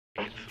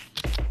Hi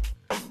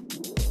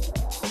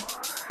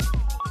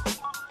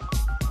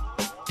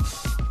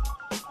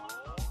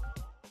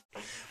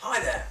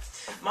there,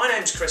 my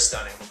name's Chris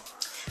Dunning.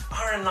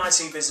 I run an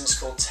IT business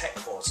called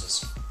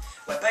TechQuarters.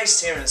 We're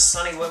based here in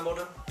sunny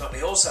Wimbledon, but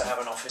we also have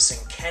an office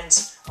in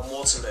Kent and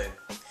Waterloo.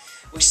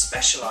 We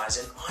specialise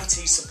in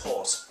IT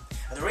support,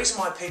 and the reason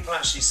why people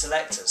actually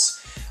select us,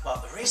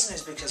 well, the reason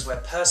is because we're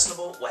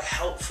personable, we're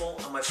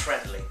helpful and we're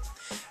friendly,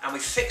 and we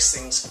fix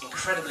things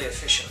incredibly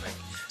efficiently.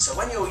 So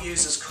when your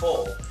users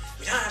call,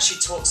 we don't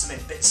actually talk to them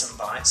in bits and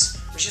bytes,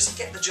 we just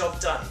get the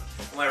job done,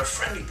 and we're a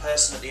friendly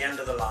person at the end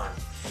of the line.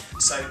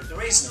 So the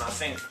reason, I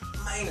think,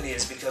 mainly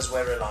is because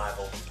we're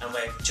reliable and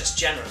we're just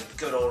generally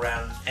good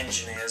all-round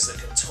engineers that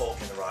can talk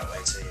in the right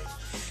way to you.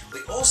 We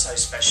also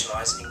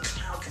specialise in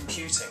cloud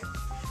computing.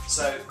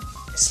 So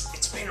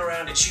it's been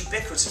around, it's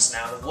ubiquitous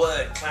now, the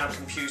word cloud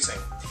computing.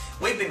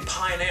 We've been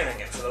pioneering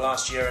it for the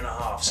last year and a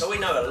half, so we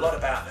know a lot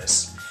about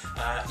this.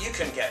 You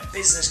can get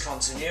business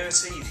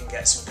continuity, you can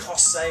get some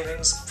cost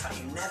savings, in fact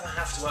you never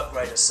have to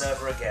upgrade a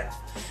server again.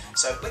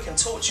 So we can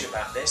talk to you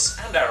about this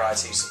and our IT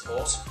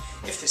support.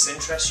 If this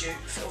interests you,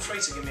 feel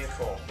free to give me a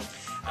call.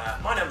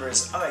 My number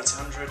is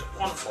 0800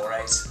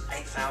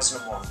 148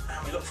 8001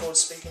 and we look forward to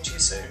speaking to you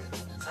soon.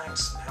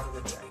 Thanks and have a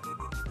good day.